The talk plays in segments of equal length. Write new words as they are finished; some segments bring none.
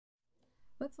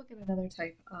Let's look at another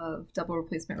type of double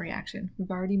replacement reaction. We've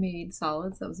already made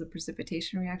solids. That was a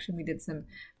precipitation reaction. We did some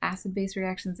acid-base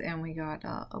reactions and we got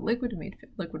a liquid. We made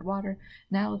liquid water.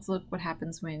 Now let's look what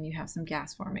happens when you have some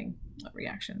gas-forming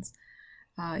reactions.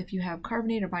 If you have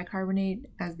carbonate or bicarbonate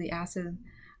as the acid,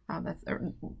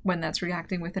 when that's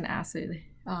reacting with an acid,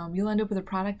 you'll end up with a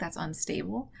product that's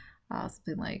unstable,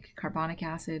 something like carbonic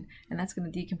acid, and that's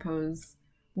going to decompose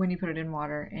when you put it in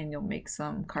water, and you'll make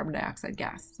some carbon dioxide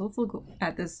gas. So let's look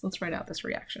at this. Let's write out this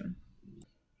reaction.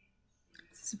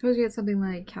 So suppose you had something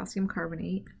like calcium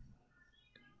carbonate.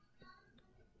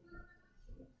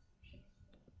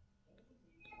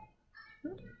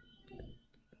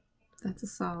 That's a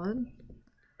solid.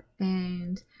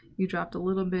 And you dropped a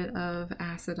little bit of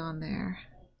acid on there.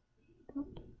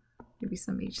 Maybe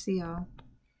some HCl.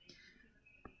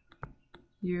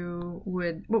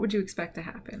 What would you expect to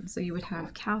happen? So you would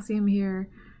have calcium here,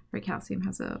 right? Calcium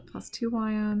has a +2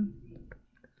 ion,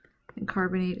 and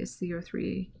carbonate is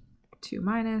CO3 2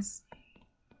 minus,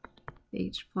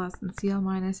 H plus and Cl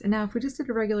minus. And now if we just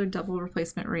did a regular double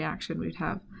replacement reaction, we'd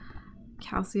have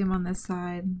calcium on this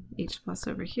side, H plus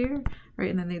over here,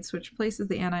 right? And then they'd switch places.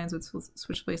 The anions would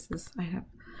switch places. I'd have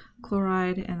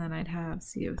chloride, and then I'd have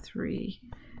CO3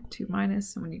 2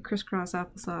 minus. And when you crisscross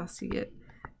applesauce, you get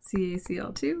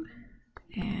CaCl2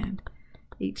 and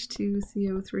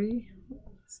H2CO3,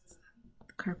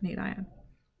 the carbonate ion.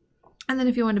 And then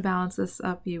if you wanted to balance this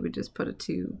up, you would just put a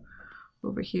 2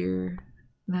 over here,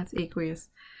 and that's aqueous.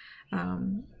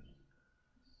 And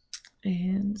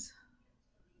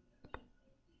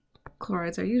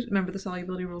chlorides are usually, remember the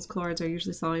solubility rules, chlorides are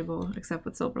usually soluble except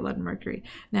with silver, lead, and mercury.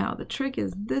 Now the trick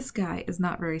is this guy is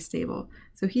not very stable,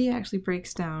 so he actually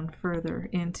breaks down further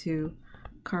into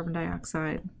carbon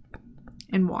dioxide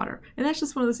and water. And that's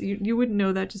just one of those, you wouldn't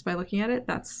know that just by looking at it.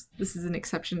 This is an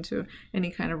exception to any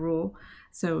kind of rule.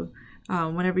 So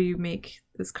whenever you make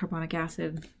this carbonic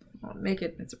acid,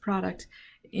 it's a product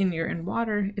in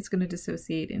water, it's going to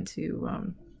dissociate into,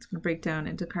 it's going to break down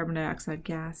into carbon dioxide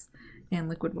gas and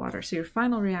liquid water. So your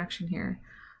final reaction here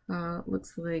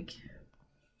looks like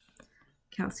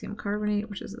calcium carbonate,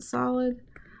 which is a solid,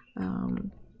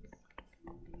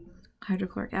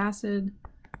 hydrochloric acid,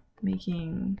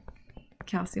 making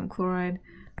calcium chloride,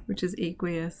 which is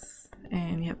aqueous,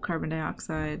 and you have carbon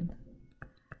dioxide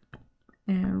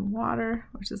and water,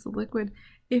 which is a liquid.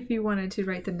 If you wanted to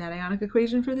write the net ionic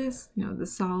equation for this, the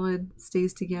solid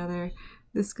stays together.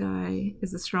 This guy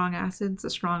is a strong acid, it's a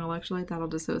strong electrolyte that'll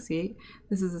dissociate.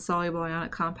 This is a soluble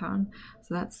ionic compound,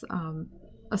 so that's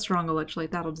a strong electrolyte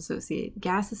that'll dissociate.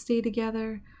 Gases stay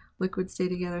together, liquids stay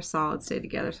together, solids stay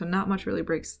together, so not much really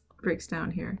breaks down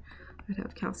here. I'd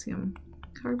have calcium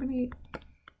carbonate,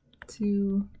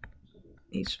 2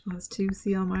 H plus 2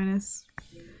 Cl minus.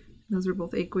 Those are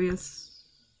both aqueous.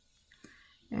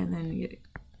 And then you get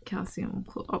calcium,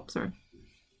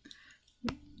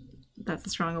 that's a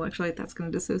strong electrolyte, that's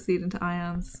going to dissociate into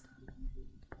ions.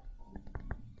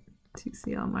 2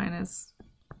 Cl minus,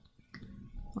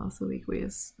 also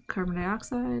aqueous, carbon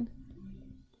dioxide,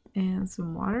 and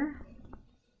some water.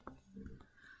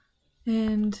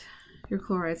 And your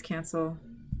chlorides cancel,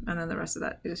 and then the rest of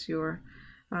that is your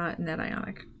net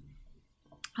ionic.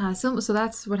 So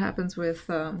that's what happens with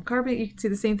carbonate. You can see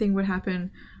the same thing would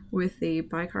happen with the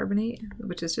bicarbonate,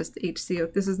 which is just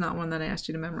HCO. This is not one that I asked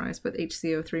you to memorize, but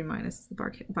HCO3 minus is the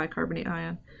bicarbonate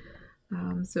ion.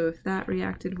 So if that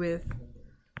reacted with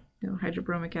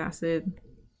hydrobromic acid,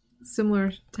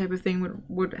 similar type of thing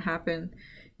would happen.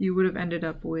 You would have ended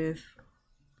up with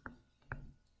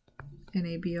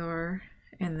NaBr,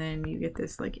 and then you get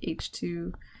this like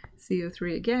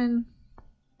H2CO3 again,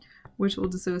 which will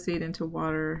dissociate into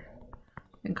water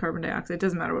and carbon dioxide. It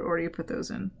doesn't matter what order you put those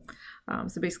in.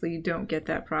 So basically you don't get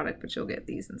that product, but you'll get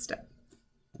these instead.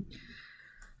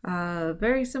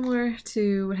 Very similar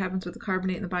to what happens with the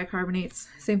carbonate and the bicarbonates.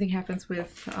 Same thing happens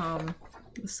with the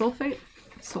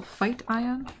sulfite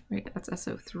ion, right? That's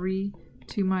SO3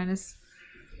 2 minus.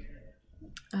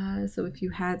 So if you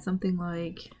had something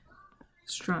like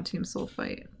strontium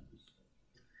sulfite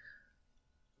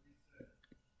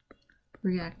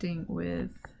reacting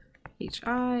with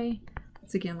HI,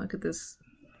 let's again look at this.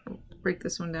 I'll break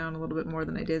this one down a little bit more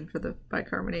than I did for the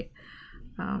bicarbonate.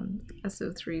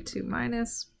 SO3 2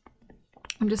 minus.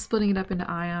 I'm just splitting it up into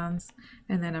ions,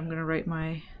 and then I'm going to write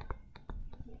my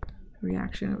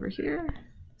reaction over here,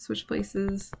 switch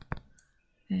places,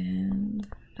 and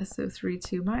SO3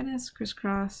 2 minus,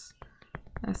 crisscross,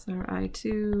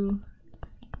 SRI2,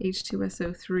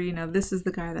 H2SO3. Now this is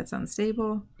the guy that's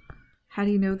unstable. How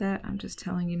do you know that? I'm just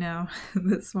telling you now.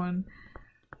 This one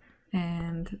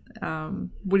And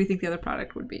what do you think the other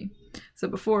product would be? So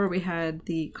before we had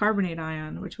the carbonate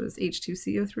ion, which was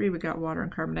H2CO3, we got water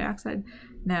and carbon dioxide.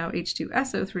 Now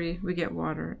H2SO3, we get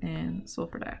water and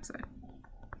sulfur dioxide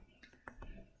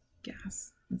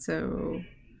gas. And so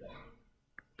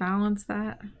balance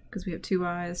that, because we have two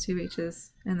I's, two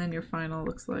H's, and then your final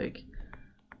looks like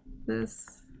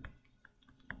this.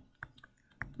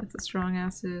 That's a strong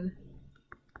acid.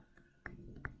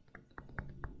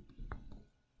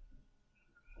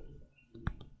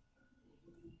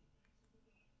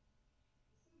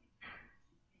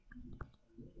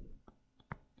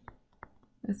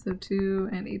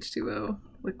 SO2 and H2O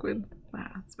liquid.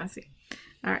 Wow, it's messy.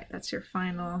 All right, that's your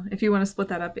final. If you want to split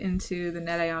that up into the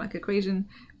net ionic equation,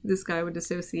 this guy would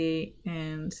dissociate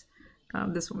and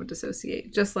this one would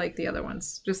dissociate, just like the other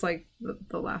ones, just like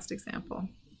the last example.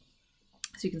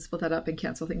 So you can split that up and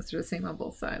cancel things through the same on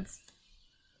both sides.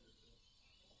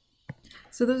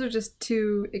 So those are just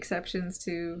two exceptions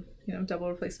to, double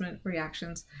replacement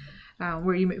reactions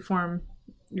where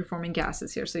you're forming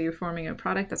gases here. So you're forming a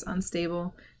product that's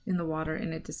unstable in the water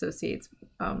and it dissociates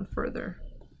further.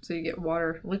 So you get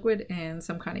water, liquid, and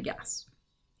some kind of gas.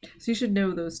 So you should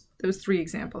know those three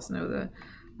examples. Know the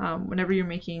whenever you're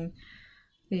making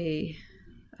a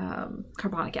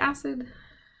carbonic acid,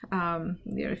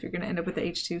 if you're going to end up with the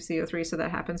H2CO3, so that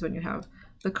happens when you have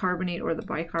the carbonate or the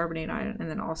bicarbonate ion, and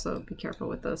then also be careful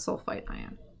with the sulfite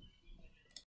ion.